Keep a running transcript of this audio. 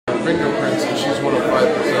fingerprints, and she's one of 5% of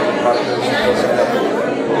the population who doesn't have it.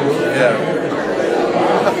 Yeah.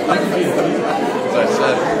 As I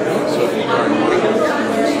said, so if you are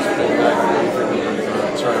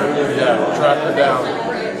yeah, track her down.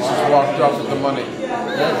 She's walked off with the money.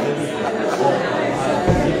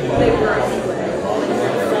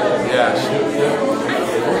 Yeah,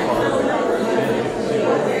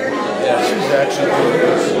 she's actually doing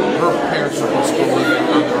this. Her parents are supposed to go living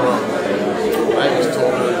on their own. I just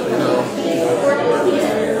told her,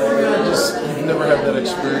 you've never had that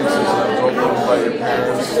experience as an adult living by your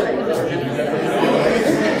parents.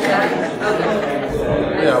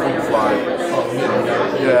 Yeah, we can fly.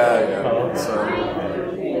 Yeah. So,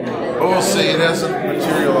 but we'll see. It hasn't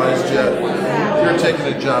materialized yet. You're taking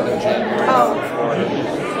a job in January. Oh.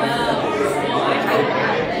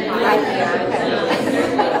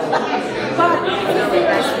 But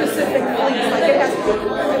specific place, like it has to be.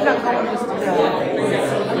 I'm not going just to go.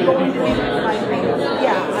 I'm going to be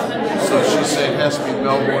yeah. So she's saying it has to be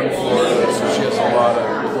Melbourne, Florida, so she has a lot of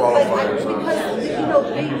qualifiers on it.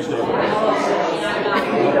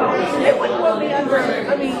 It wouldn't go me under, I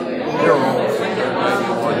mean, they're all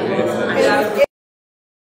 91 and 89. Yeah.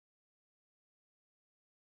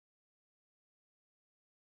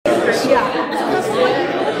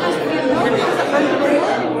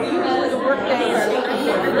 The work day.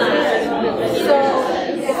 So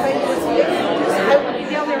if I was here, I would be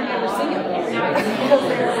down there and never see him.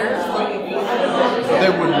 They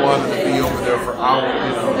wouldn't want to be over there for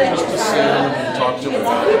hours, just to sit and talk to them. I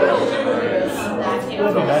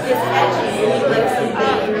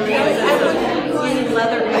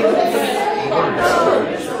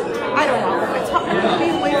don't know. It's hard to be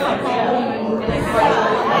away from home.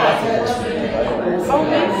 Oh,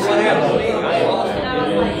 maybe.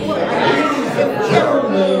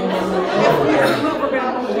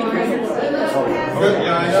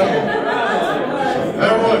 Yeah, I know. I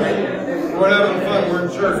don't want to. We're having fun. We're in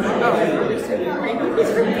church.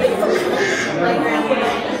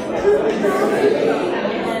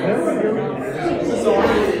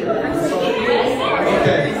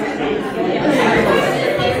 Okay.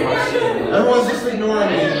 Everyone's just ignoring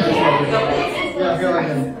me. Yeah, I feel like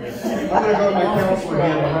I'm going to go to my counselor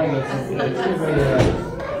again behind this.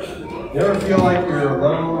 You ever feel like you're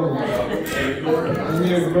alone and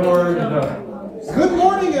you're ignored? Good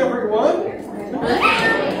morning, everyone.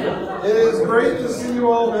 It is great to see you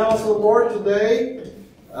all in the house of the Lord today.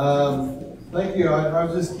 Thank you. I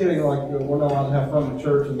was just kidding, like we're not allowed to have fun in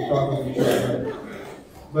church and talk with each other.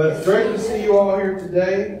 But it's great to see you all here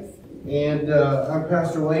today. And I'm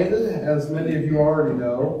Pastor Landon, as many of you already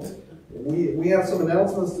know. We have some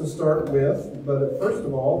announcements to start with, but first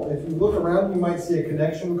of all, if you look around, you might see a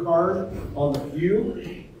connection card on the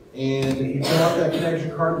pew. And if you fill out that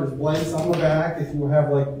connection card, there's blanks on the back. If you have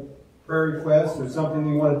like prayer requests or something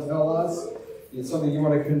you want to tell us, it's something you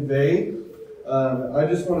want to convey. I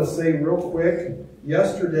just want to say real quick,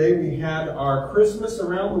 yesterday we had our Christmas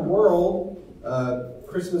Around the World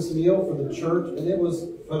Christmas meal for the church, and it was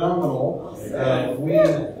phenomenal. We,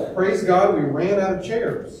 praise God, we ran out of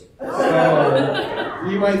chairs. So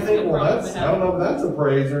you might think, well, I don't know if that's a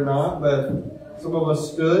praise or not, but some of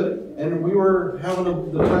us stood, and we were having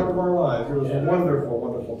the time of our lives. It was a wonderful,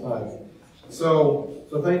 wonderful time. So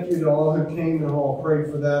thank you to all who came and all prayed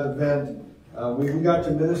for that event. We got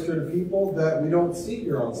to minister to people that we don't see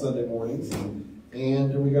here on Sunday mornings,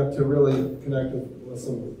 and we got to really connect with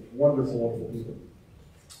some wonderful, wonderful people.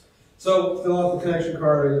 So fill out the connection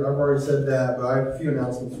card. I've already said that, but I have a few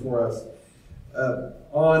announcements for us.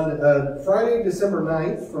 On Friday, December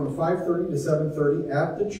 9th, from 5:30 to 7:30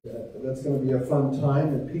 at the church. That's going to be a fun time,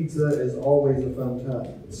 and pizza is always a fun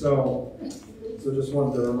time. So just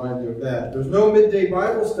wanted to remind you of that. There's no midday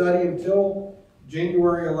Bible study until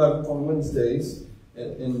January 11th on Wednesdays.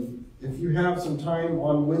 And if you have some time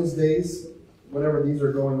on Wednesdays, whenever these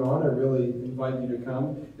are going on, I really invite you to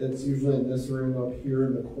come. It's usually in this room up here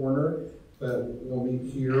in the corner, but we'll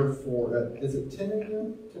meet here for, is it 10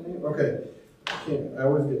 a.m.? 10 a.m.? Okay. I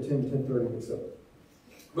always get 10:30 mixed up.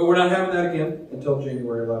 But we're not having that again until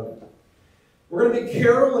January 11th. We're going to be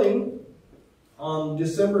caroling on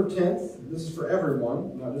December 10th. This is for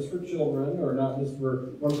everyone, not just for children or not just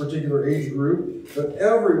for one particular age group, but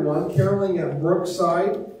everyone, caroling at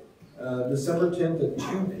Brookside, December 10th at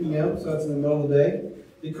 2 p.m., so that's in the middle of the day.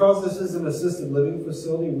 Because this is an assisted living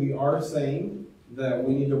facility, we are saying that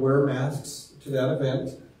we need to wear masks to that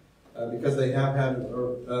event because they have had,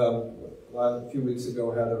 a few weeks ago,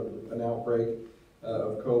 had an outbreak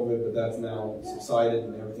of COVID, but that's now subsided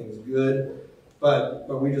and everything's good. But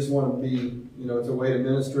we just want to be, it's a way to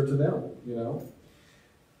minister to them,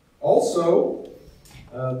 Also,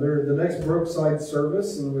 The next Brookside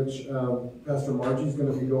service, in which Pastor Margie is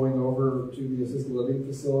going to be going over to the assisted living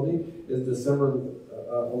facility, is December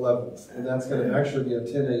 11th. And that's going to actually be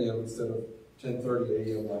at 10 a.m. instead of 10:30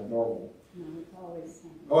 a.m. like normal. No, it's always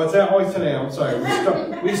 10. Oh, it's always 10 a.m. I'm sorry.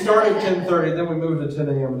 We started at 10:30, then we moved to 10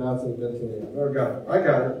 a.m. and now it's been 10 a.m. Oh, got it. I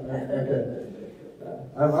got it. Okay.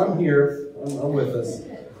 I'm here. I'm with us.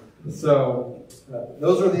 So,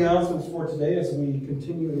 those are the announcements for today as we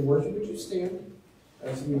continue in worship. Would you stand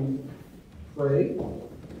as we pray?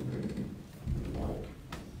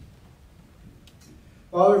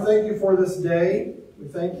 Father, thank you for this day. We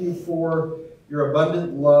thank you for your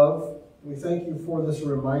abundant love. We thank you for this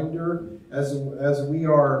reminder as we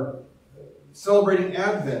are celebrating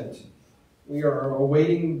Advent. We are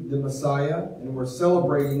awaiting the Messiah, and we're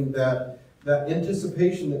celebrating that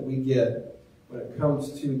anticipation that we get when it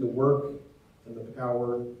comes to the work and the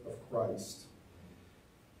power of Christ.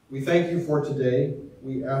 We thank you for today.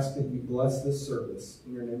 We ask that you bless this service.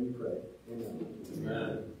 In your name we pray. Amen.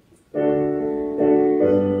 Amen.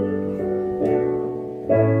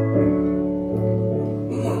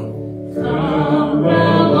 Come, the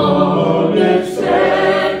long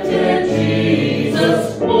expected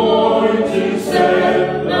Jesus, born to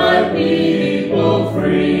set thy people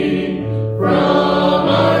free. From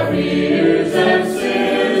our fears and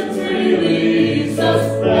sins release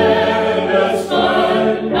us, let us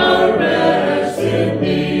find our rest in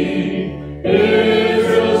thee.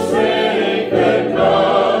 Israel's strength and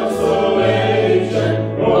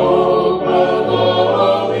consolation, hope of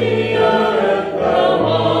all the earth thou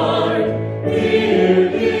art, dear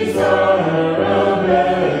desire of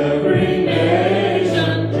every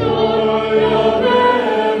nation, joy of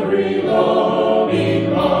every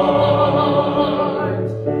longing heart.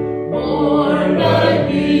 Born thy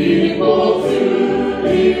people to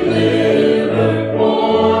deliver,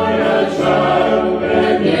 born a child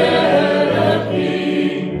and yet a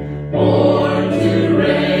king, born to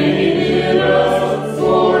reign in us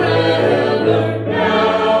forever.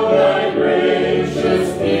 Now thy gracious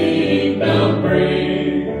kingdom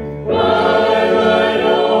bring, by thine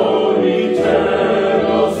own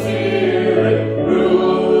eternal Spirit,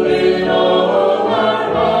 rule in all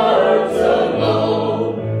our hearts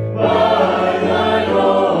alone. By thine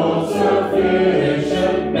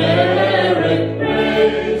all-sufficient merit,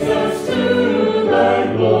 raise us to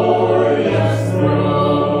thy glorious throne.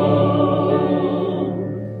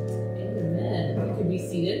 Amen. You can be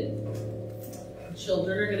seated. The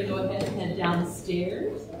children are going to go ahead and head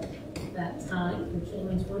downstairs at that time for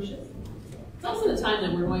children's worship. It's also the time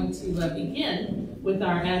that we're going to begin with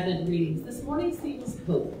our Advent readings. This morning's theme is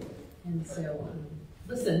hope. And so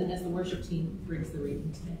listen as the worship team brings the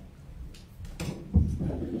reading today.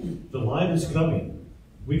 The light is coming.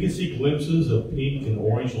 We can see glimpses of pink and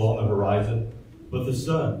orange along the horizon, but the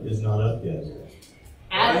sun is not up yet.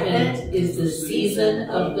 Advent is the season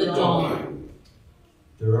of the dawn.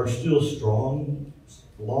 There are still strong,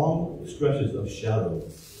 long stretches of shadow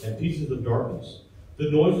and pieces of darkness.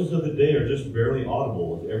 The noises of the day are just barely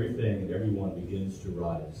audible as everything and everyone begins to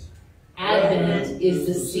rise. Advent is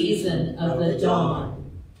the season of the dawn.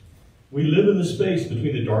 We live in the space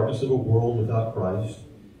between the darkness of a world without Christ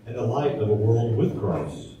and the light of a world with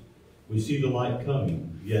Christ. We see the light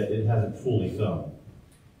coming, yet it hasn't fully come.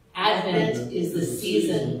 Advent is the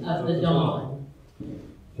season of the dawn.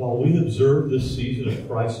 While we observe this season of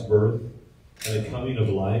Christ's birth and the coming of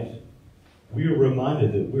light, we are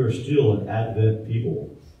reminded that we are still an Advent people.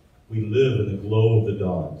 We live in the glow of the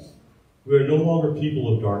dawn. We are no longer people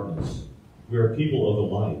of darkness. We are people of the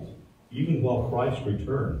light, even while Christ's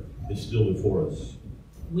return is still before us.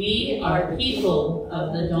 We are people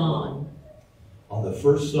of the dawn. On the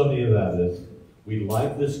first Sunday of Advent, we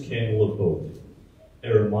light this candle of hope,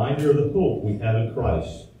 a reminder of the hope we have in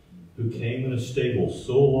Christ, who came in a stable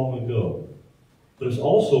so long ago. But it's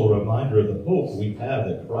also a reminder of the hope we have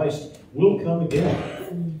that Christ will come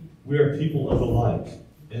again. We are people of the light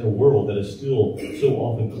in a world that is still so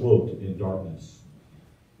often cloaked in darkness.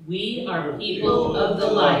 We are people of the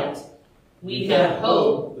light. We have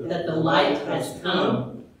hope that the light has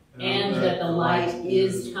come and that the light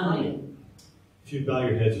is coming. If you bow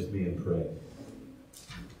your heads with me and pray.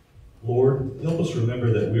 Lord, help us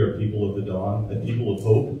remember that we are people of the dawn, a people of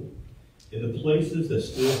hope. In the places that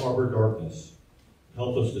still harbor darkness,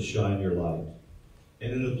 help us to shine your light.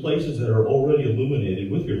 And in the places that are already illuminated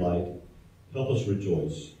with your light, help us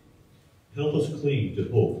rejoice. Help us cling to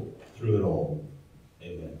hope through it all.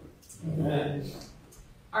 Amen. Amen.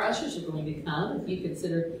 Our ushers are going to come. If you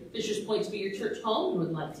consider Fisher's Point to be your church home and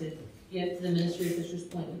would like to give to the ministry of Fisher's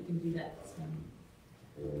Point, you can do that this morning.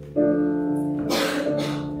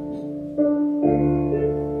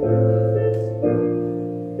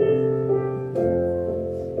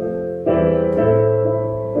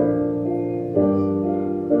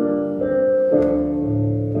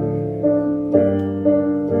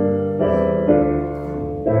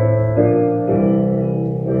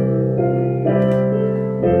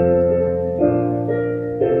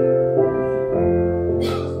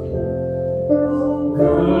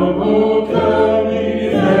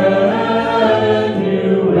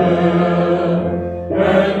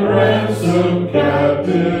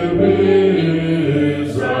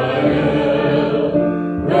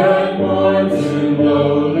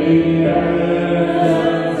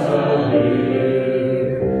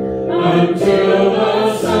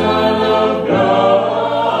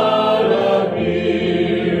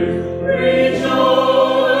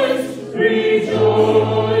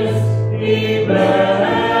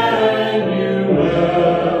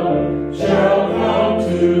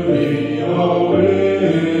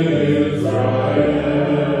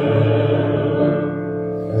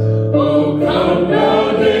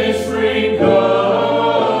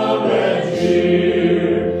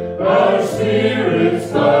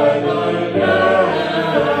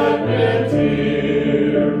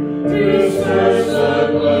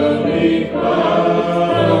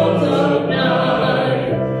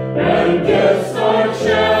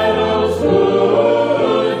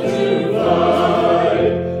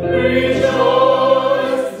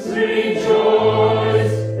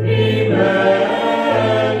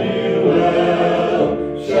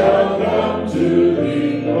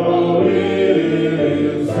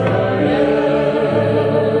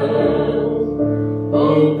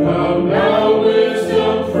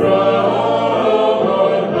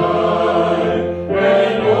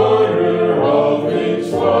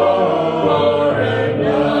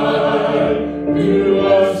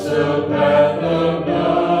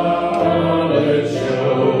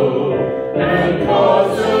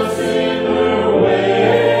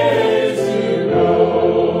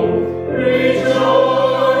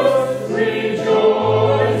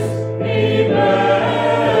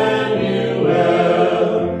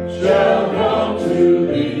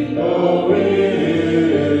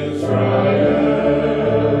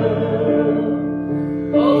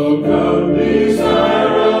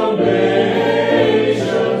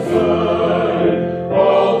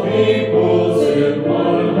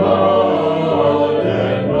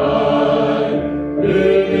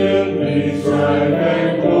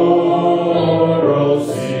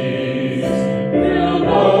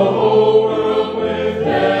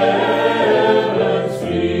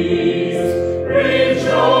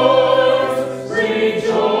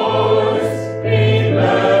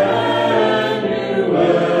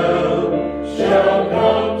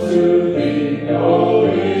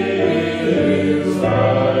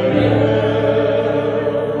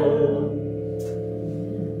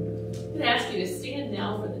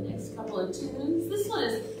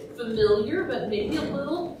 familiar, but maybe a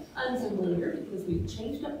little unfamiliar because we've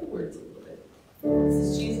changed up the words a little bit. This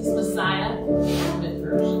is Jesus Messiah, Advent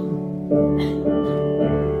version.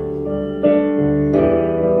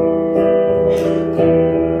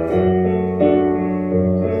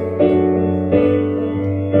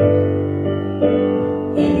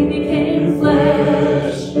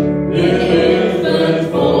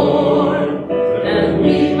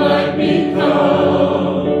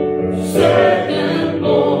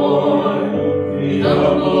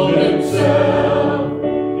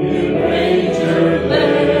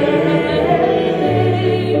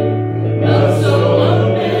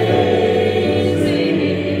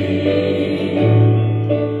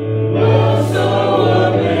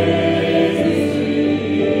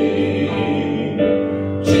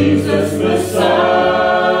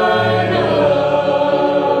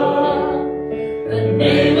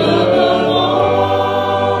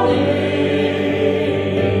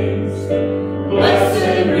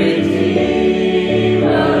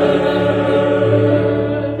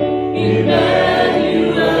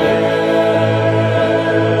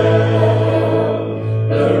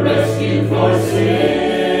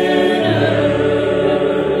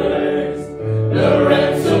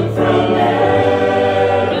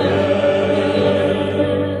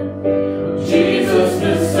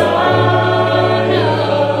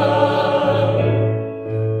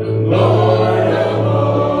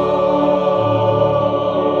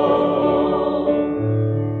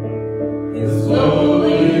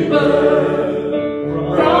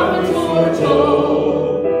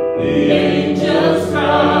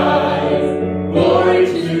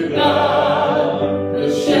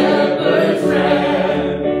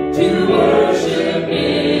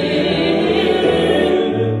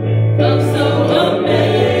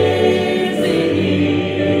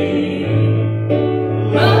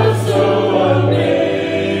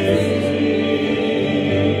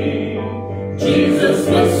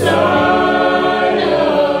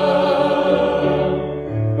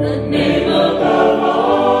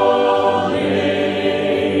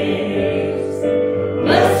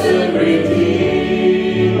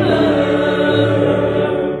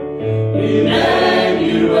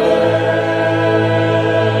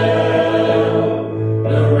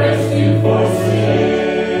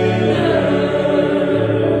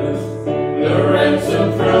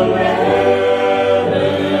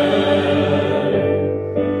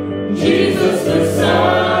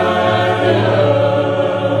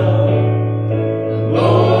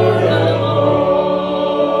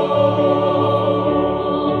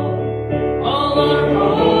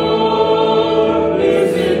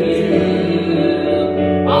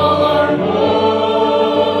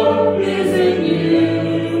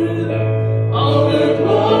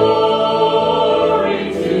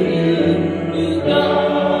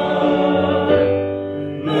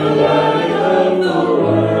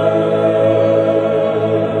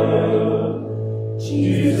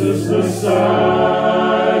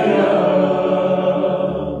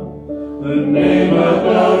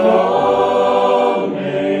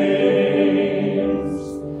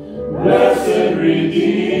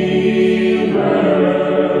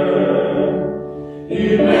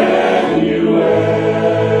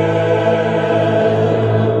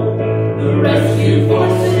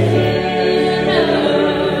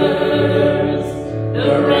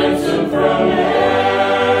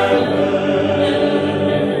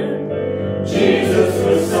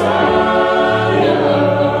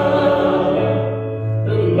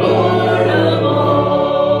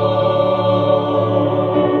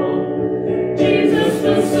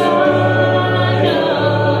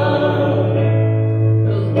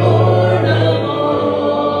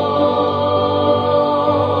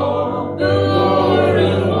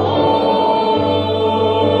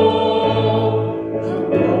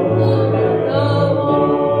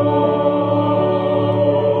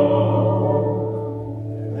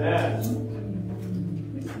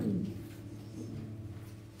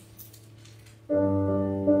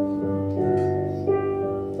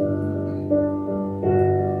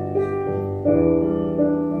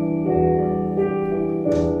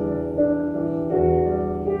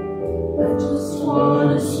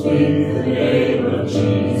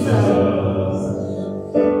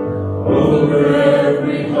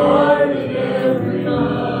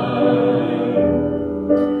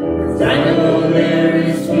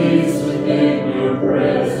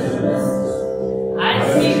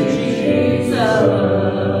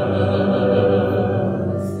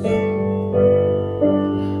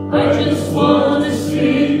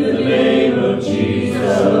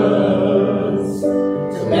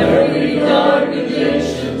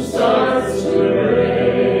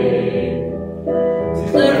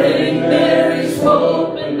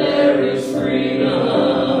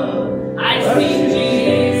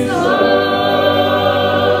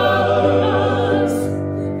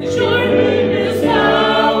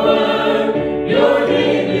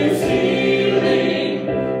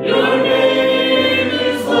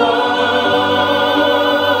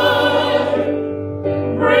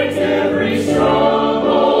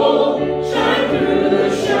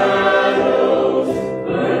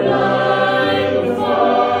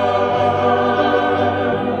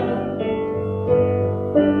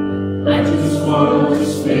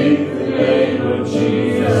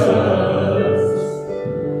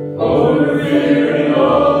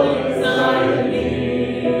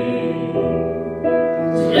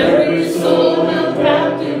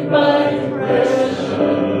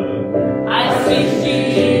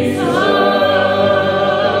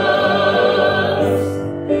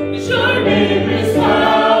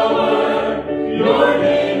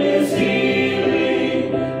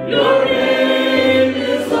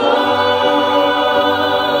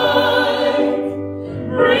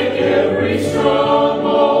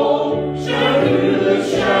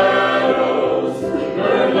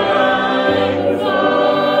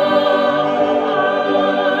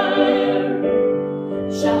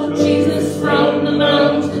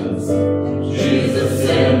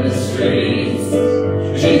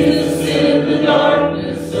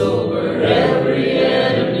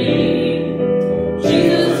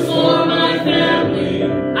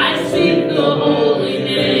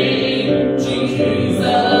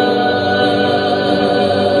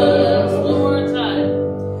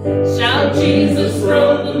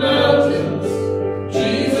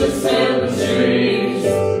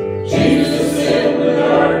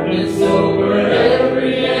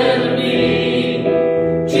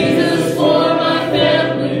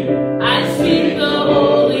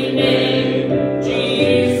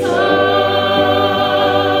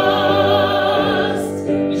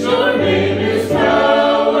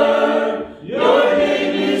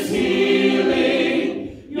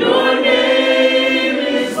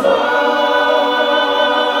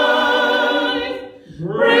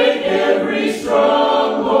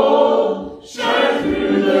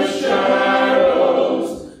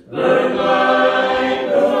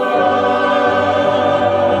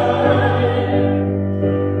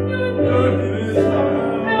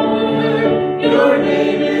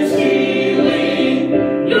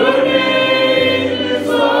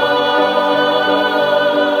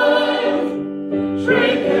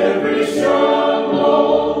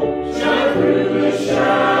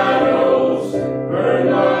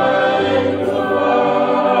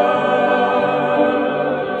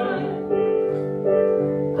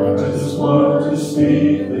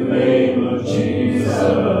 speak the name of Jesus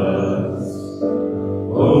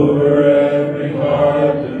over every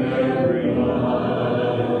heart and every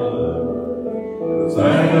mind. 'Cause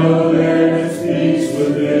I know there is peace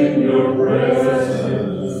within your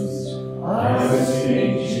presence. I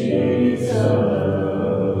speak Jesus.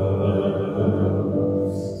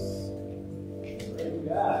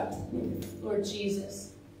 Lord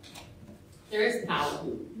Jesus, there is power.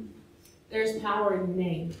 There is power in your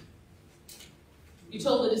name. You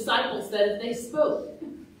told the disciples that if they spoke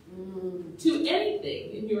to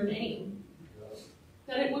anything in your name,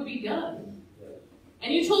 that it would be done.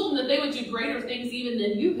 And you told them that they would do greater things even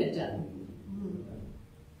than you had done.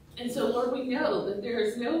 And so, Lord, we know that there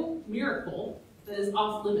is no miracle that is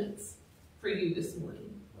off limits for you this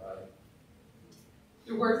morning.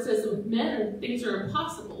 Your word says with men things are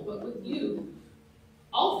impossible, but with you,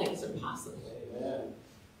 all things are possible. Amen.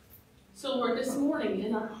 So, Lord, this morning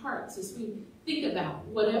in our hearts, as we think about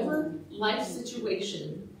whatever life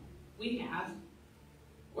situation we have,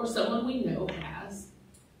 or someone we know has,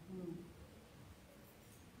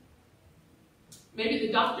 maybe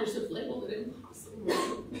the doctors have labeled it impossible.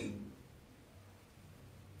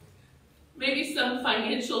 Maybe some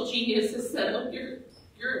financial genius has said, oh,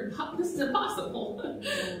 this is impossible.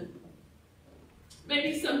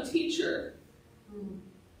 Maybe some teacher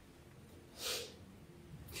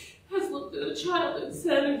has looked at a child and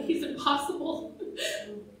said, he's impossible.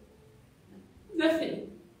 Nothing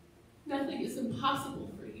is impossible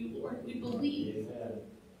for you, Lord. We believe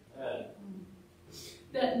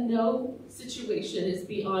that no situation is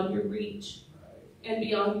beyond your reach and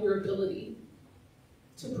beyond your ability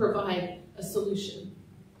to provide a solution,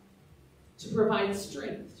 to provide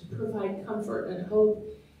strength, to provide comfort and hope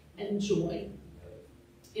and joy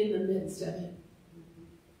in the midst of it.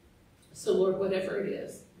 So, Lord, whatever it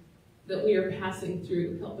is that we are passing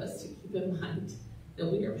through, help us to keep in mind that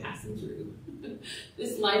we are passing through.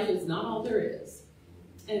 This life is not all there is,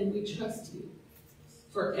 and we trust you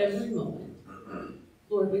for every moment.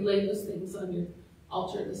 Lord, we lay those things on your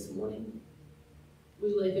altar this morning.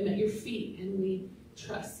 We lay them at your feet, and we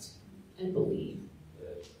trust and believe.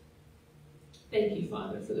 Thank you,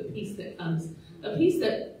 Father, for the peace that comes, a peace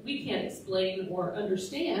that we can't explain or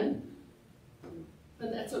understand,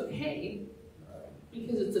 but that's okay,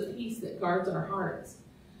 because it's a peace that guards our hearts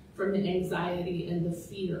from the anxiety and the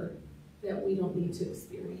fear that we don't need to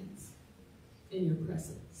experience in your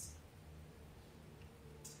presence.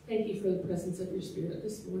 Thank you for the presence of your Spirit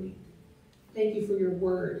this morning. Thank you for your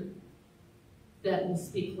word that will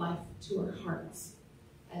speak life to our hearts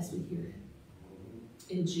as we hear it.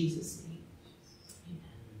 In Jesus' name,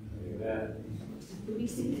 amen. Amen. You can be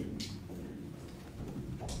seated.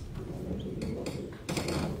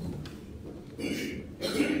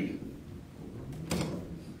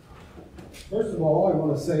 First of all, I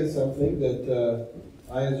want to say something that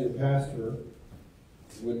I, as your pastor,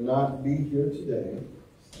 would not be here today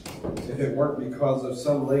if it weren't because of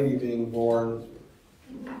some lady being born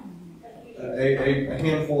a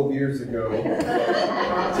handful of years ago.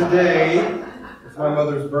 Today, it's my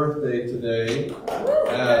mother's birthday today.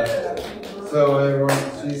 So everyone,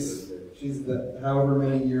 she's however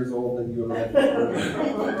many years old that you have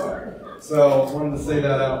met. So I wanted to say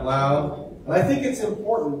that out loud. And I think it's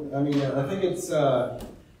important. I mean, I think it's appropriate.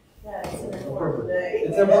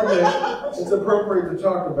 It's appropriate to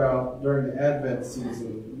talk about during the Advent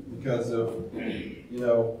season because of,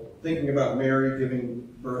 thinking about Mary giving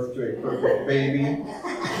birth to a perfect baby.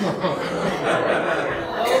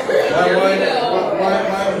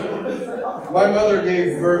 My mother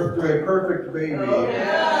gave birth to a perfect baby. No,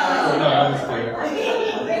 I'm just kidding.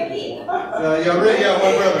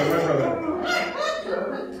 My brother.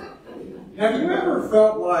 Have you ever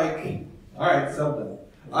felt like,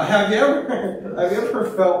 have you ever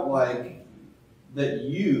felt like that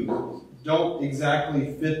you don't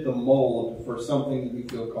exactly fit the mold for something that you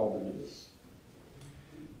feel called to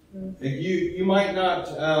do? You might not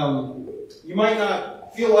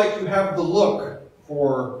feel like you have the look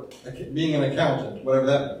for being an accountant, whatever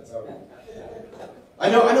that means. Okay. I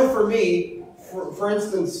know for me, for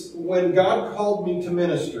instance, when God called me to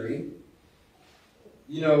ministry,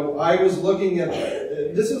 I was looking at,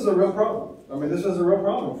 this is a real problem. I mean, this was a real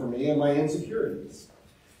problem for me and my insecurities.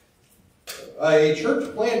 A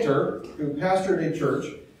church planter who pastored a church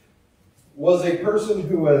was a person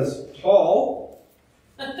who was tall,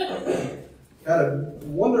 had a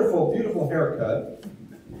wonderful, beautiful haircut,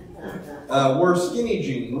 wore skinny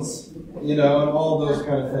jeans, and all those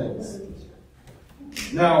kind of things.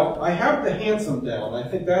 Now, I have the handsome down. I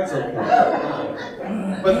think that's okay.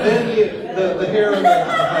 But then the hair and the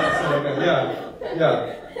handsome, yeah.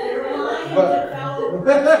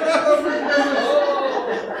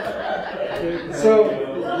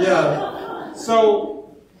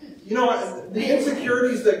 So, you know, the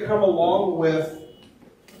insecurities that come along with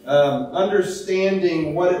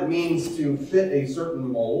understanding what it means to fit a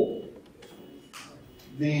certain mold,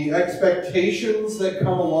 the expectations that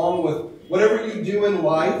come along with whatever you do in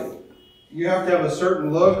life, you have to have a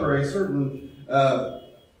certain look or a certain,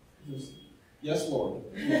 yes, Lord,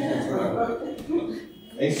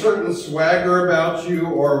 a certain swagger about you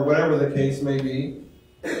or whatever the case may be.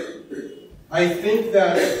 I think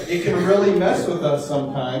that it can really mess with us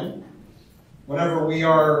sometime whenever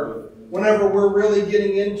we're really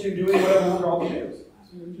getting into doing whatever we're called to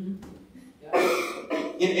do.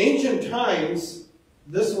 In ancient times,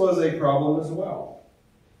 this was a problem as well.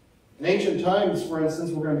 In ancient times, for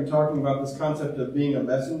instance, we're going to be talking about this concept of being a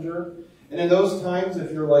messenger. And in those times,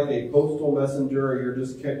 if you're like a postal messenger or you're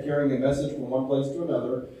just carrying a message from one place to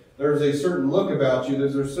another, there's a certain look about you,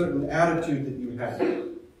 there's a certain attitude that you have.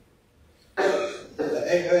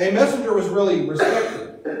 A messenger was really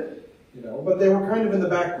respected, you know, but they were kind of in the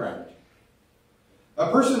background.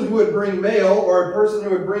 A person who would bring mail or a person who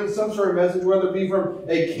would bring some sort of message, whether it be from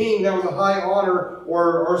a king, that was a high honor,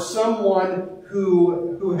 or someone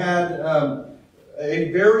who had a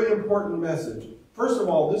very important message. First of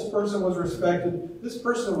all, this person was respected. This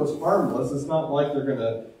person was harmless. It's not like they're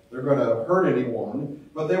gonna hurt anyone,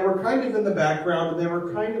 but they were kind of in the background, and they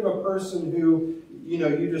were kind of a person who, you know,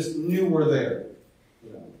 you just knew were there.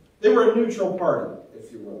 You know, they were a neutral party,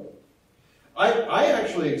 if you will. I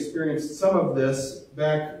actually experienced some of this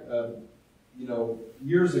back, you know,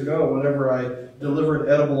 years ago whenever I delivered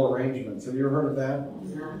edible arrangements. Have you ever heard of that?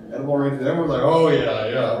 Yeah. Edible arrangements. Everyone's like, oh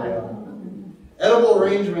yeah. Edible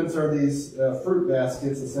arrangements are these fruit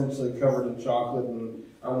baskets essentially covered in chocolate, and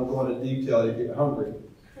I won't go into detail, you get hungry.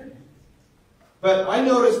 But I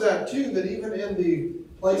noticed that too, that even in the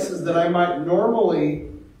places that I might normally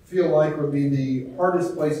feel like would be the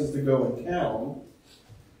hardest places to go in town,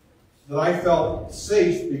 that I felt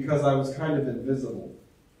safe because I was kind of invisible.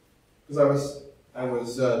 Because I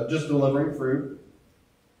was just delivering fruit,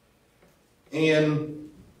 and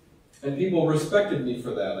people respected me for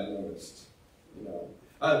that, I noticed. You know,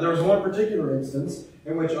 there was one particular instance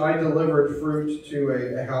in which I delivered fruit to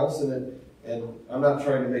a house, and I'm not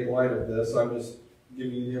trying to make light of this, I'm just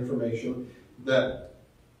giving you the information that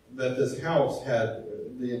this house had,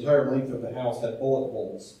 the entire length of the house had bullet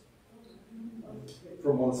holes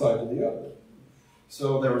from one side to the other.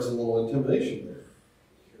 So there was a little intimidation there.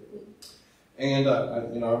 And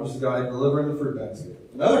I was the guy delivering the fruit basket.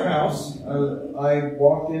 Another house, I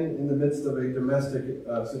walked in the midst of a domestic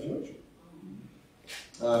situation.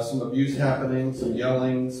 Some abuse happening, some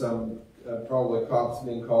yelling, some probably cops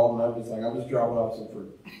being called, and I'm just dropping off some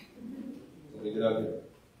fruit. Let me get out of here.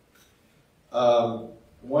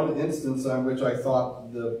 One instance in which I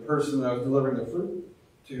thought the person I was delivering the fruit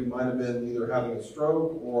to might have been either having a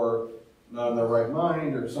stroke or not in their right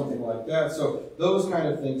mind or something like that. So those kind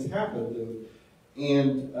of things happened,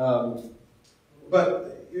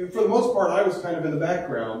 but for the most part, I was kind of in the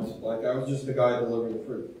background, like I was just the guy delivering the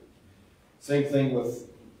fruit. Same thing with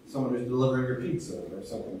someone who's delivering your pizza or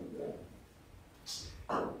something like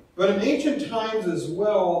that. But in ancient times as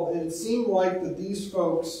well, it seemed like that these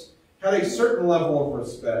folks had a certain level of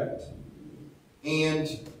respect,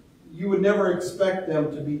 and you would never expect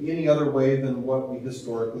them to be any other way than what we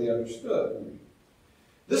historically understood.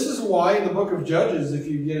 This is why in the book of Judges, if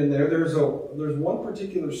you get in there, there's one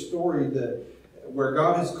particular story where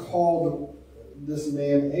God has called this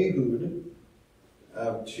man Ehud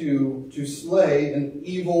to slay an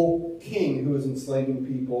evil king who is enslaving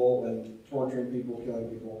people and torturing people, killing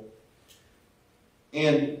people.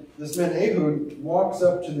 And this man Ehud walks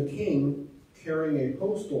up to the king carrying a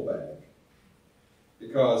postal bag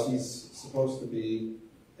because he's supposed to be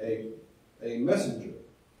a messenger.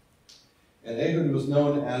 And Ehud was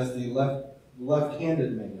known as the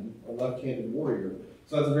left-handed man, or left-handed warrior.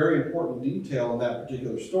 So that's a very important detail in that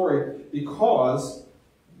particular story because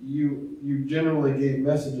you generally gave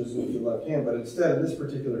messages with your left hand, but instead, in this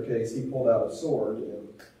particular case, he pulled out a sword, and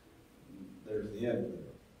there's the end of it.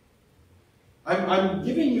 I'm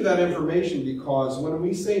giving you that information because when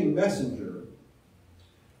we say messenger,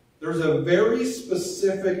 there's a very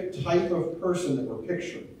specific type of person that we're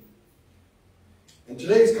picturing. In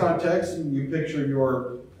today's context, you picture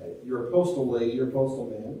your postal lady, your postal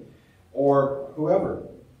man, or whoever.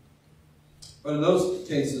 But in those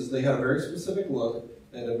cases, they had a very specific look,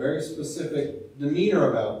 they had a very specific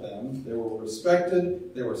demeanor about them. They were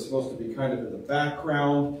respected, they were supposed to be kind of in the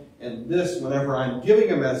background, and this, whenever I'm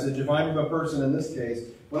giving a message, if I'm a person in this case,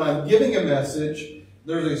 when I'm giving a message,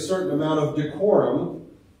 there's a certain amount of decorum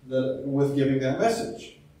with giving that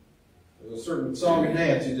message. There's a certain song and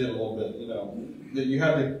dance you did a little bit, that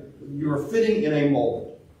you were fitting in a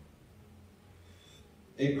mold.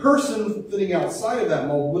 A person fitting outside of that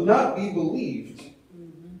mold would not be believed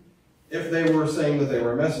if they were saying that they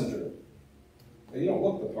were a messenger. You don't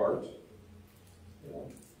look the part.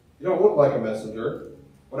 You don't look like a messenger,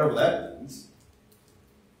 whatever that means.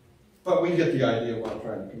 But we get the idea of what I'm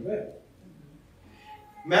trying to convey.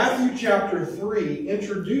 Matthew chapter 3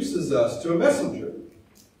 introduces us to a messenger.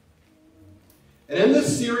 And in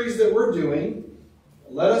this series that we're doing,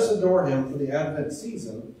 Let Us Adore Him for the Advent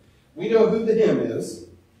season, we know who the hymn is.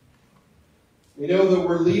 We know that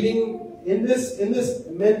we're leading in this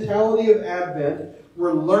mentality of Advent.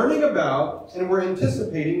 We're learning about and we're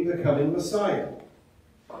anticipating the coming Messiah.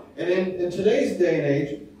 And in today's day and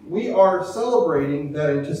age, we are celebrating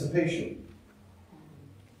that anticipation.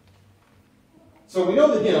 So we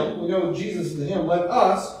know the hymn. We know Jesus is the hymn. Let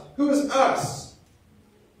us. Who is us?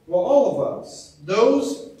 Well, all of us.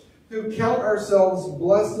 Those who count ourselves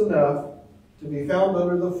blessed enough to be found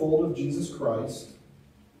under the fold of Jesus Christ.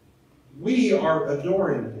 We are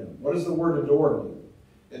adoring Him. What does the word adore mean?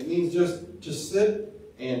 It means just to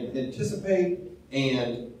sit and anticipate,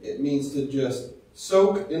 and it means to just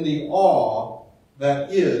soak in the awe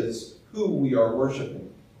that is who we are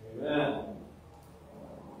worshiping. Amen.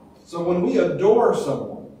 So when we adore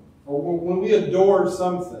someone, or when we adore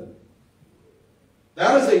something,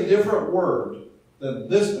 that is a different word than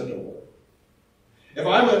this adore. If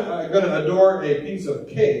I'm going to adore a piece of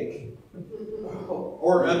cake,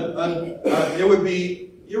 or it would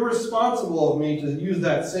be irresponsible of me to use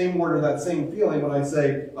that same word or that same feeling when I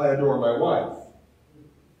say, I adore my wife.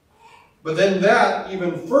 But then that,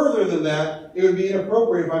 even further than that, it would be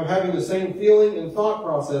inappropriate if I'm having the same feeling and thought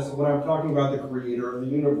process when I'm talking about the Creator of the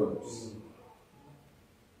universe.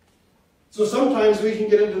 So sometimes we can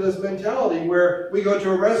get into this mentality where we go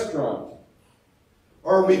to a restaurant,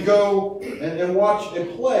 or we go and watch a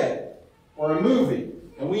play or a movie,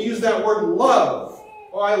 and we use that word love.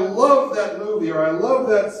 Oh, I love that movie, or I love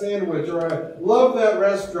that sandwich, or I love that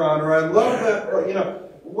restaurant, or I love that, or,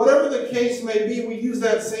 whatever the case may be, we use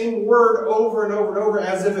that same word over and over and over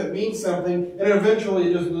as if it means something, and eventually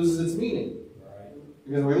it just loses its meaning. Right.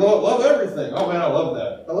 Because we love everything. Oh man, I love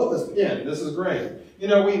that. I love this pen. This is great.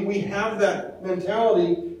 We have that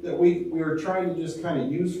mentality that we are trying to just kind of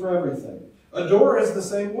use for everything. Adore is the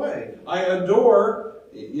same way. I adore,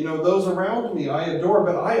 those around me. I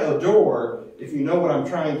adore, if you know what I'm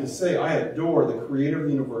trying to say, I adore the Creator of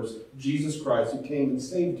the universe, Jesus Christ, who came and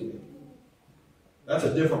saved me. That's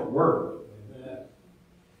a different word.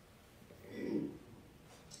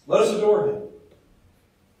 Let us adore Him.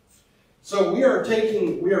 So we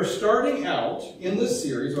are starting out in this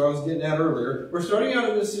series, what I was getting at earlier, we're starting out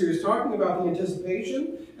in this series talking about the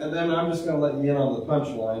anticipation, and then I'm just going to let you in on the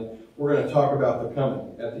punchline. We're going to talk about the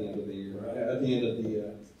coming at the end of the year, at the end of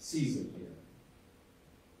the season here.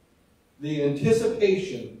 The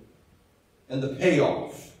anticipation and the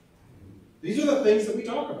payoff. These are the things that we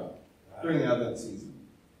talk about during the Advent season.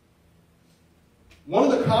 One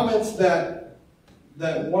of the comments that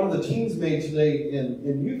one of the teens made today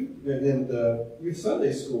in youth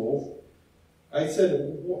Sunday school, I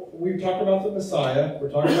said, we talked about the Messiah,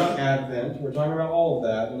 we're talking about Advent, we're talking about all of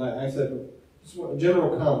that, and I said,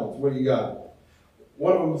 general comments, what do you got?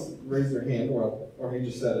 One of them raised their hand, or he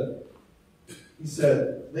just said it. He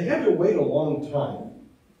said, they had to wait a long time,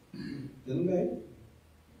 didn't they?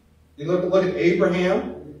 You look at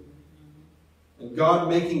Abraham, and God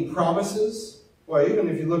making promises. Well, even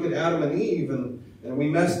if you look at Adam and Eve, and we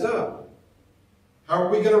messed up. How are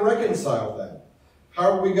we going to reconcile that?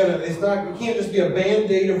 How are we going to, it can't just be a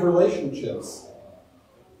band-aid of relationships.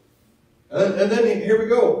 And then here we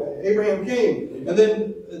go. Abraham came. And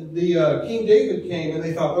then the King David came, and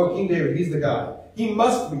they thought, oh, King David, he's the guy. He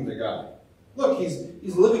must be the guy. Look,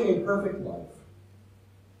 he's living a perfect life.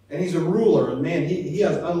 And he's a ruler, and man, he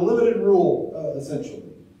has unlimited rule, essentially.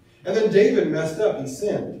 And then David messed up. He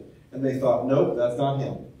sinned. And they thought, nope, that's not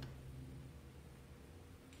him.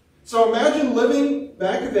 So imagine living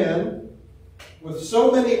back then with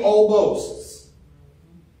so many almosts,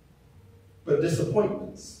 but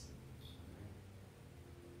disappointments.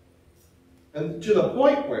 And to the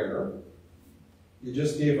point where you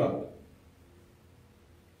just gave up.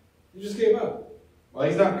 You just gave up. Well,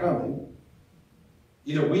 he's not coming.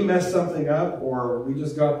 Either we messed something up or we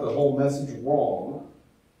just got the whole message wrong.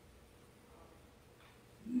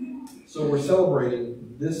 So we're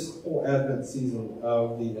celebrating this whole Advent season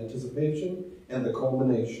of the anticipation and the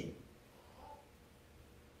culmination.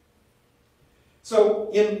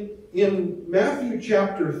 So in in Matthew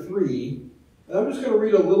chapter 3, and I'm just going to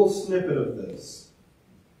read a little snippet of this,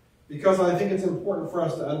 because I think it's important for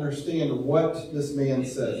us to understand what this man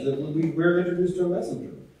says. That we're introduced to a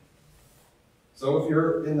messenger. So if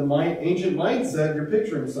you're in the ancient mindset, you're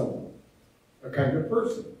picturing someone, a kind of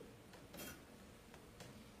person.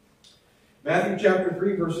 Matthew chapter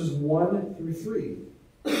 3, verses 1 through 3.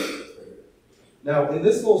 Now, in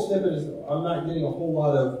this little snippet, I'm not getting a whole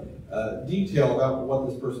lot of detail about what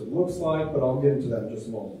this person looks like, but I'll get into that in just a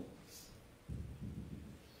moment.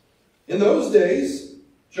 In those days,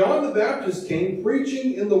 John the Baptist came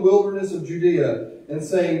preaching in the wilderness of Judea and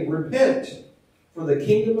saying, "Repent, for the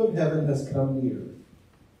kingdom of heaven has come near."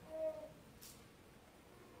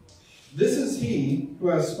 This is he who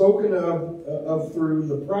has spoken of through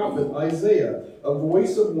the prophet Isaiah, a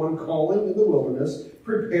voice of one calling in the wilderness,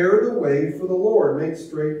 "Prepare the way for the Lord, make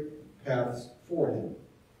straight paths for him."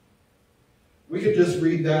 We could just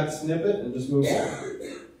read that snippet and just move on,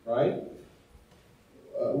 right?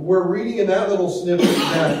 We're reading in that little snippet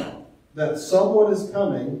that someone is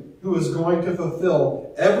coming who is going to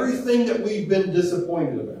fulfill everything that we've been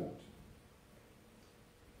disappointed about.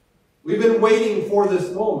 We've been waiting for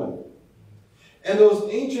this moment. And those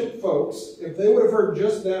ancient folks, if they would have heard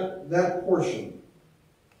just that portion,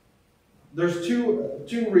 there's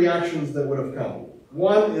two reactions that would have come.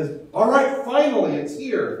 One is, all right, finally, it's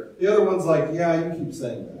here. The other one's like, yeah, you keep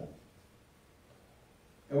saying that.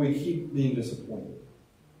 And we keep being disappointed.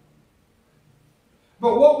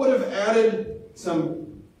 But what would have added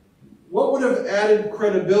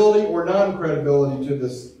credibility or non-credibility to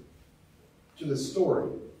this story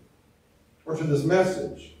or to this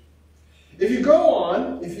message? If you go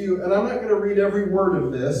on, and I'm not going to read every word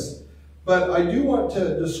of this, but I do want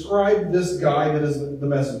to describe this guy that is the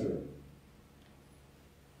messenger.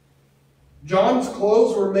 John's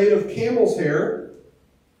clothes were made of camel's hair.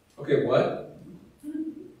 Okay, what?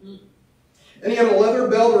 And he had a leather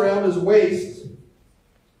belt around his waist.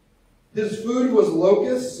 His food was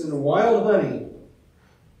locusts and wild honey.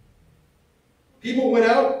 People went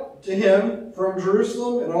out to him from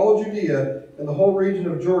Jerusalem and all of Judea and the whole region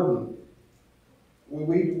of Jordan.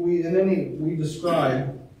 And then we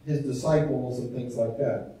describe his disciples and things like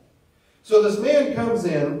that. So this man comes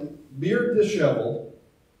in, beard disheveled,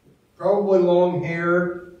 probably long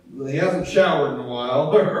hair, he hasn't showered in a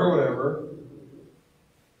while, or whatever.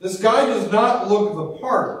 This guy does not look the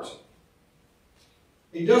part.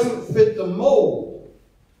 He doesn't fit the mold.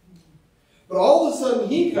 But all of a sudden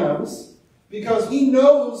he comes because he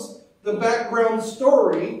knows the background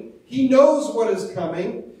story. He knows what is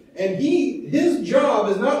coming. And his job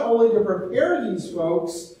is not only to prepare these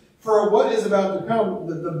folks for what is about to come,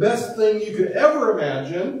 the best thing you could ever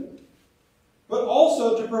imagine, but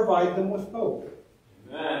also to provide them with hope.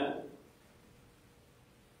 Amen.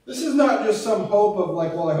 This is not just some hope of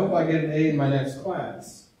like, well, I hope I get an A in my next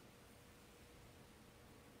class.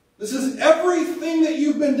 This is everything that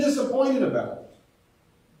you've been disappointed about.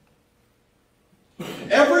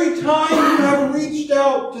 Every time you have reached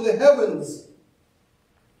out to the heavens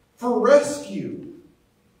for rescue.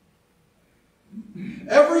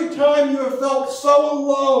 Every time you have felt so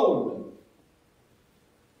alone,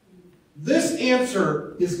 this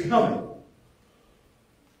answer is coming.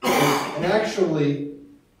 And actually,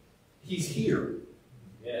 he's here.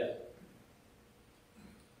 Yes.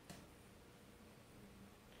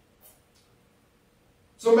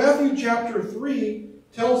 So Matthew chapter 3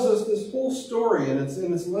 tells us this whole story, and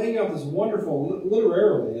it's laying out this wonderful,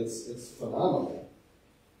 literally, it's phenomenal.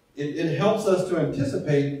 It helps us to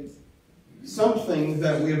anticipate something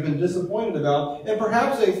that we have been disappointed about, and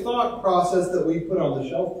perhaps a thought process that we put on the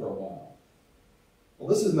shelf for a while. Well,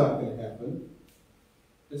 this is not going to happen.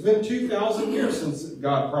 It's been 2,000 years since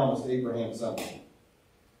God promised Abraham something.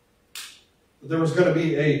 That there was going to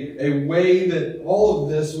be a way that all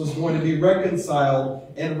of this was going to be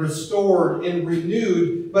reconciled and restored and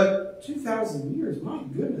renewed. But 2,000 years, my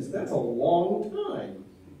goodness, that's a long time.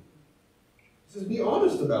 Just be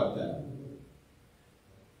honest about that.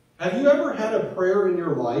 Have you ever had a prayer in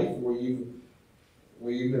your life where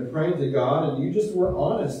you've been praying to God and you just were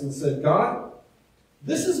honest and said, God,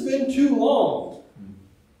 this has been too long.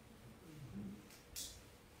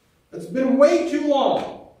 It's been way too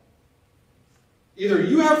long. Either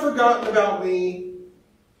you have forgotten about me,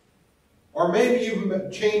 or maybe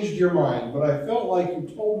you've changed your mind, but I felt like you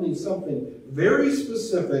told me something very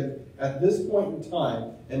specific at this point in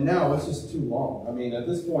time, and now it's just too long. I mean, at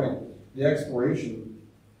this point, the expiration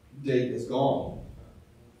date is gone.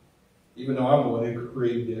 Even though I'm the one who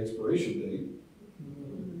created the expiration date.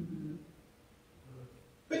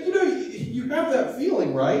 But you know, you have that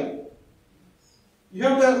feeling, right? You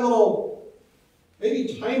have that little,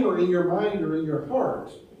 maybe timer in your mind or in your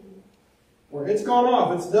heart, where it's gone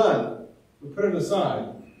off, it's done. We put it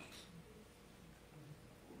aside.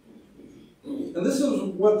 And this is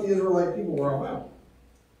what the Israelite people were all about.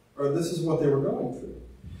 Or this is what they were going through.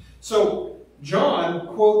 So, John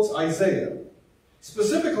quotes Isaiah.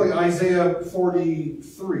 Specifically, Isaiah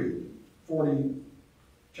 43.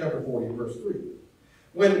 Chapter 40, verse 3.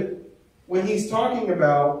 When he's talking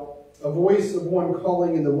about a voice of one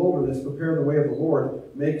calling in the wilderness, prepare the way of the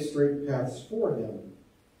Lord, make straight paths for him.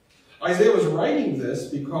 Isaiah was writing this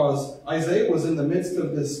because Isaiah was in the midst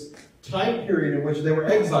of this time period in which they were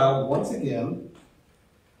exiled once again.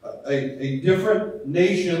 A different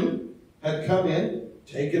nation had come in,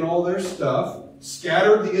 taken all their stuff,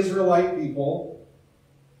 scattered the Israelite people.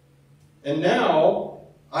 And now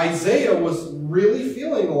Isaiah was really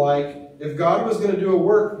feeling like if God was going to do a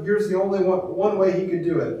work, here's the only one way he could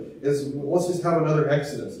do it, is let's just have another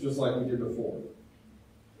Exodus, just like we did before.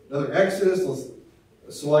 Another Exodus, let's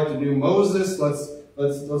select a new Moses,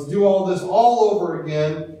 let's do all this all over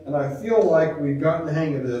again, and I feel like we've gotten the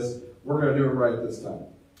hang of this, we're going to do it right this time.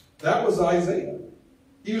 That was Isaiah.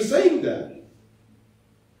 He was saying that.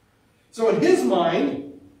 So in his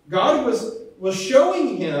mind, God was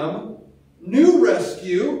showing him new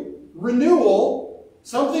rescue, renewal,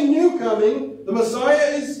 something new coming. The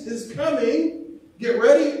Messiah is coming. Get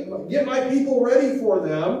ready, get my people ready for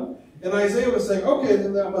them. And Isaiah was saying, okay,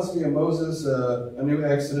 then that must be a Moses, a new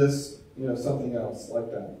Exodus, something else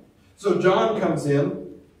like that. So John comes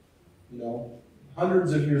in,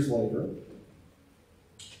 hundreds of years later,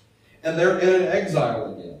 and they're in an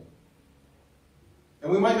exile again.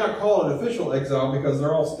 And we might not call it official exile because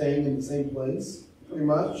they're all staying in the same place, pretty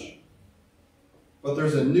much. But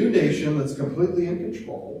there's a new nation that's completely in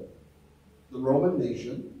control, the Roman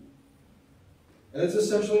nation, and it's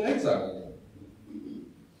essentially an exile again.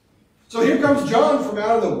 So here comes John from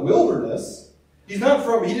out of the wilderness. He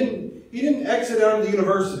didn't exit out of the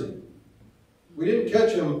university. We didn't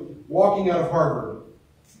catch him walking out of Harvard.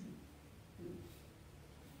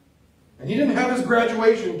 And he didn't have his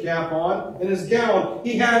graduation cap on and his gown.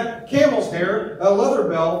 He had camel's hair, a leather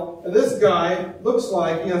belt, and this guy looks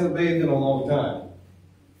like he hasn't bathed in a long time.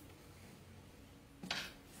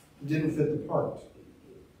 He didn't fit the part.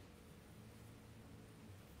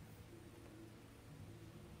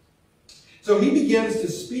 So he begins to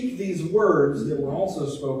speak these words that were also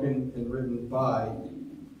spoken and written by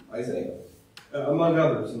Isaiah, among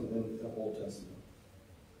others in the Old Testament.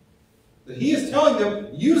 That he is telling them,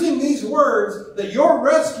 using these words, that your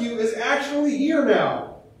rescue is actually here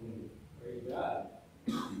now. Praise God.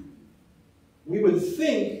 We would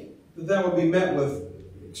think that that would be met with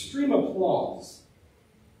extreme applause.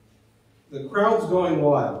 The crowd's going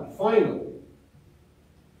wild, finally.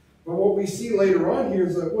 But what we see later on here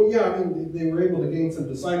is that, well, yeah, they were able to gain some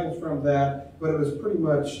disciples from that, but it was pretty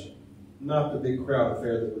much not the big crowd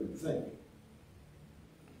affair that we would think.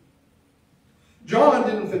 John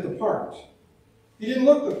didn't fit the part. He didn't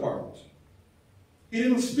look the part. He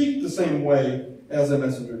didn't speak the same way as a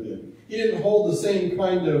messenger did. He didn't hold the same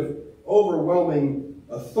kind of overwhelming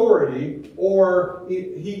authority, or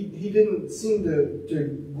he didn't seem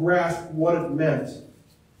to grasp what it meant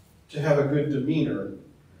to have a good demeanor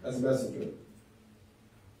as a messenger.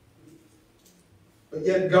 But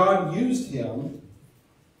yet God used him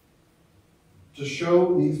to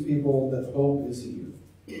show these people that hope is here.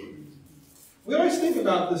 We always think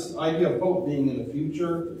about this idea of hope being in the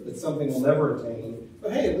future, that something we'll never attain.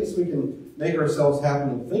 But hey, at least we can make ourselves happy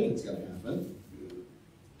and think it's going to happen.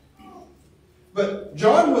 But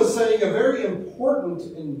John was saying a very important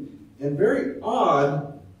and very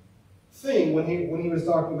odd thing when he was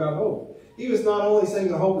talking about hope. He was not only saying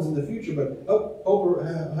that hope is in the future, but hope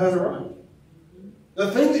has arrived. The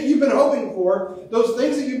thing that you've been hoping for, those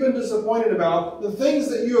things that you've been disappointed about, the things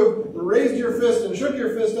that you have raised your fist and shook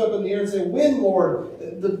your fist up in the air and said, when, Lord?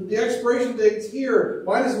 The expiration date's here.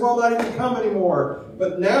 Might as well not even come anymore.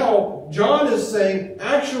 But now, John is saying,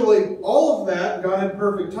 actually, all of that, God had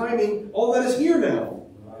perfect timing, all that is here now.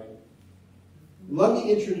 Right. Let me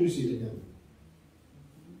introduce you to him.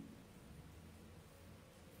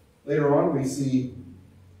 Later on, we see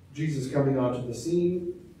Jesus coming onto the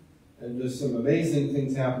scene, and just some amazing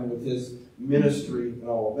things happen with his ministry and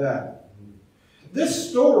all of that. This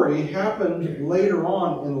story happened later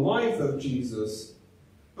on in life of Jesus,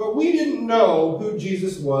 but we didn't know who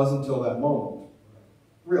Jesus was until that moment.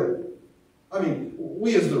 Really. I mean,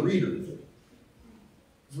 we as the reader, because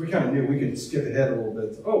we kind of knew we could skip ahead a little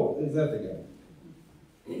bit. Oh, is that the guy?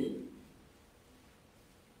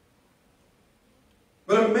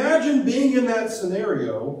 But imagine being in that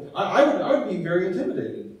scenario. I would be very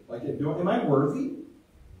intimidated. Like, am I worthy?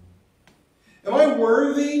 Am I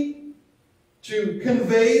worthy to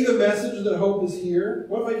convey the message that hope is here?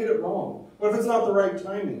 What if I get it wrong? What if it's not the right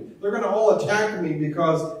timing? They're going to all attack me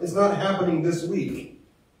because it's not happening this week.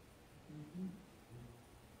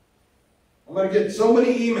 I'm going to get so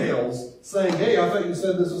many emails saying, hey, I thought you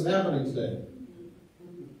said this was happening today.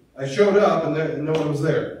 I showed up and no one was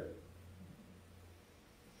there.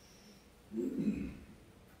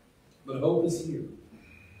 But hope is here.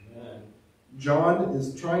 John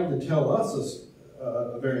is trying to tell us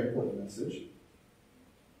a very important message.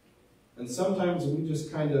 And sometimes we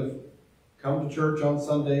just kind of come to church on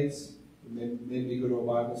Sundays, maybe go to a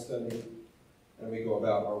Bible study, and we go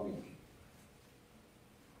about our week.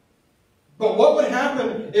 But what would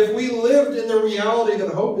happen if we lived in the reality that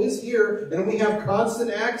hope is here and we have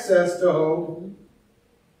constant access to hope?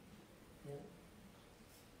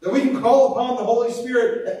 That we can call upon the Holy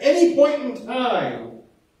Spirit at any point in time.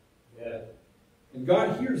 Yeah. And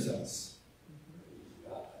God hears us.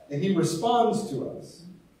 And He responds to us.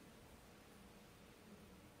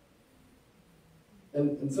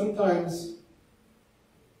 And sometimes,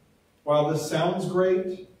 while this sounds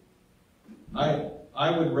great, I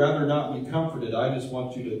would rather not be comforted. I just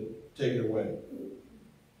want you to take it away.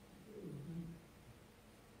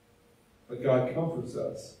 But God comforts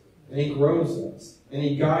us, and He grows us, and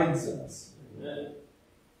He guides us. Amen.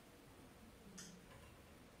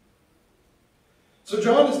 So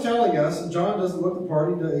John is telling us, and John doesn't look the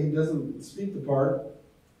part, he doesn't speak the part,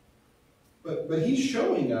 but he's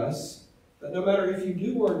showing us that no matter if you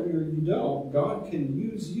do or you don't, God can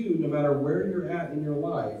use you no matter where you're at in your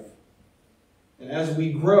life. And as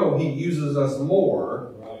we grow, He uses us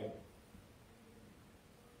more. Right.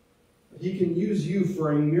 He can use you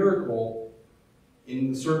for a miracle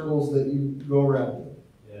in the circles that you go around in.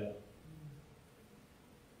 Yeah.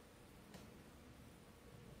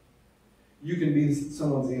 You can be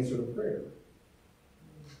someone's answer to prayer.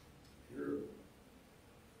 Sure.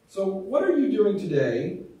 So what are you doing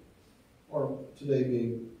today, or today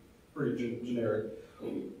being pretty generic,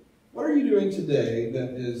 what are you doing today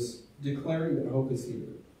that is declaring that hope is here?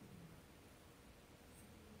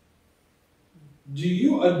 Do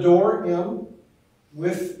you adore Him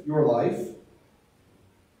with your life?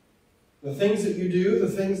 The things that you do, the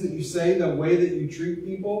things that you say, the way that you treat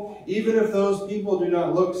people, even if those people do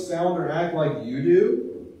not look, sound, or act like you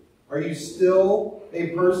do, are you still a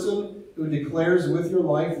person who declares with your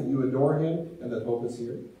life that you adore Him and that hope is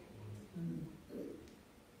here?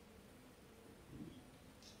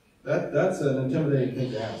 That's an intimidating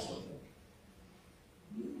thing to ask.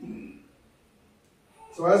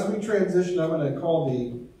 So as we transition, I'm going to call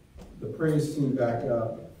the praise team back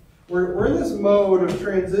up. We're in this mode of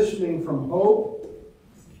transitioning from hope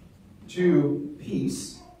to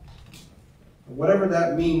peace. Whatever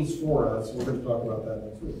that means for us, we're going to talk about that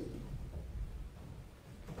next week.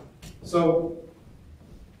 So,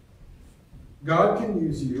 God can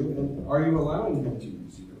use you, and are you allowing Him to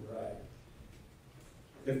use you? Right.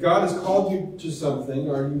 If God has called you to something,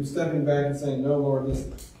 are you stepping back and saying, no, Lord,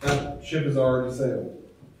 that ship has already sailed?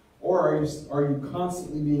 Or are you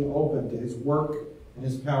constantly being open to His work and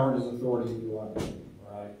His power and His authority in your life?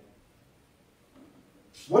 Right.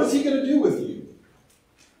 What is He going to do with you?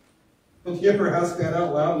 Have you ever asked that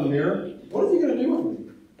out loud in the mirror? What is He going to do with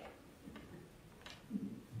me?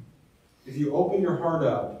 If you open your heart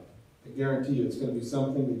up, I guarantee you it's going to be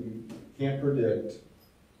something that you can't predict.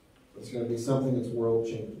 But it's going to be something that's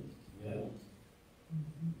world-changing. Yeah.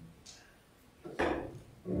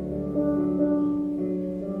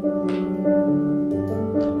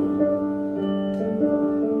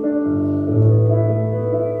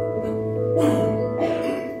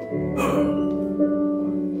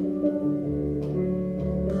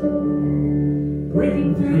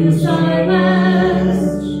 Breaking through the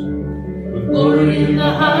silence, with glory in the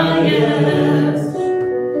highest,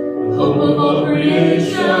 hope of all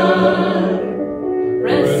creation,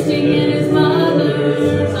 resting in His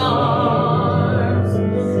mother's arms.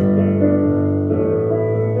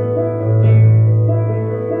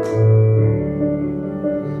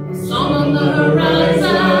 A song on the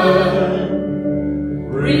horizon,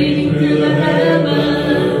 reading through the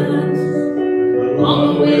heavens, the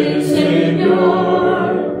long-awaited Savior.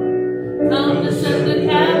 Come to set the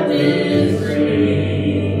captives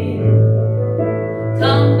free.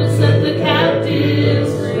 Come to set the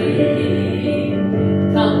captives free.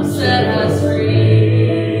 Come set us free.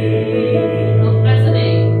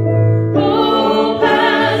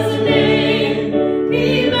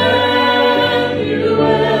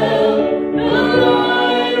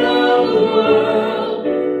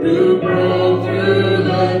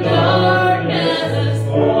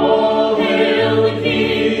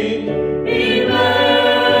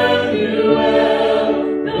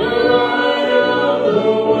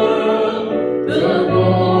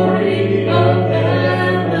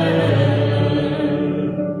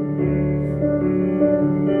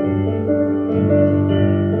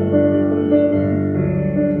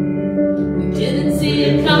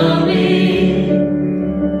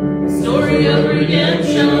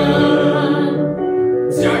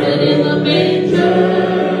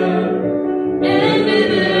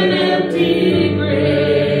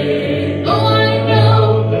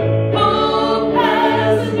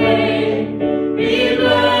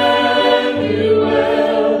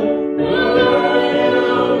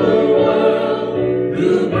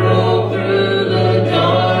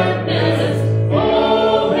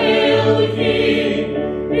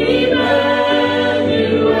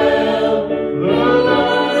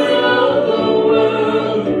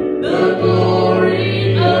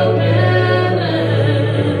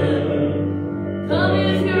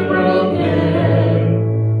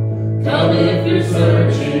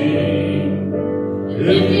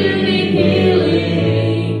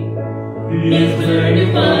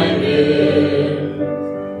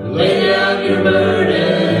 your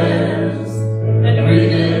burdens and bring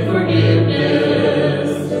in forgiveness.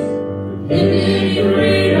 If you need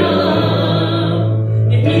freedom,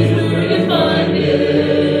 if He's where you find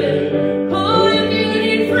it. Oh, if you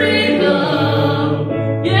need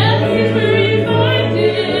freedom, yeah, He's where you find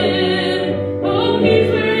it. Oh, He's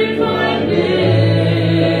where you find it.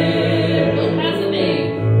 Oh, pass the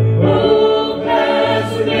name. Oh,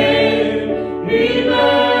 pass the name.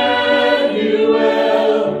 Emmanuel,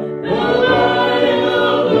 the light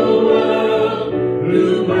of the world, who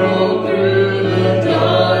broke through the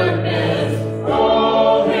darkness.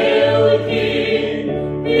 All hail the King.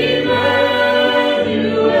 Emmanuel,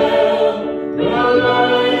 the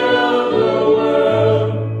light of the world.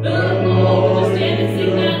 The Lord, just stand and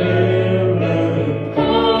sing that.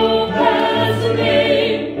 Oh, pass the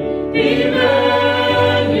name. Emmanuel,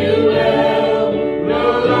 the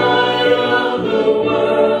light of the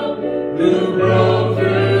world, who broke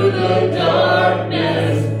through the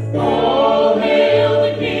darkness. All hail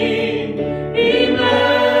the King.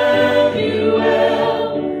 Emmanuel,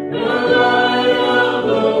 the light of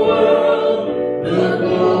the world, the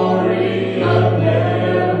glory of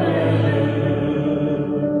heaven.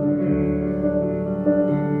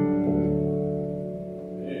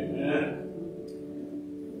 Amen.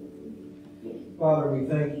 Father, we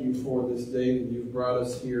thank you for this day that you've brought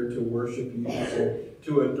us here to worship you,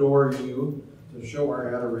 to adore you, to show our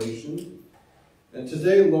adoration. And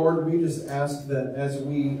today, Lord, we just ask that as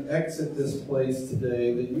we exit this place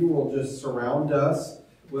today, that you will just surround us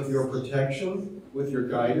with your protection, with your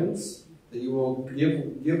guidance, that you will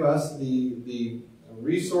give us the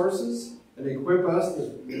resources and equip us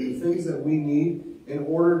with the things that we need in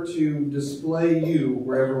order to display you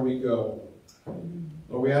wherever we go.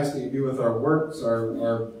 Lord, we ask that you be with our works,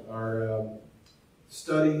 our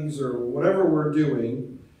studies, or whatever we're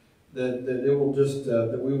doing, that it will just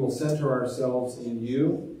that we will center ourselves in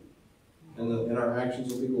you, and our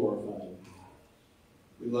actions will be glorified.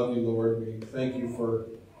 We love you, Lord. We thank you for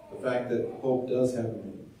the fact that hope does have a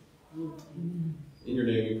name. In your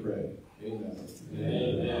name we pray. Amen.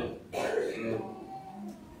 Amen.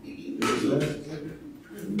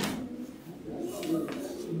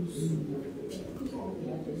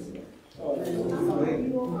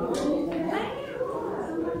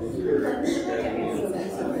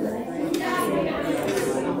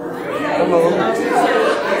 Hello.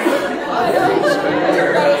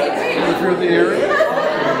 You through the area?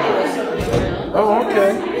 Oh,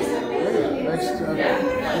 okay. Nice to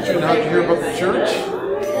did you not hear about the church?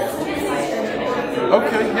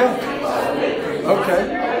 Okay, yeah. Okay.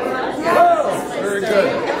 Oh, very good.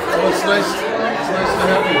 Well, it's nice to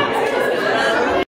have you.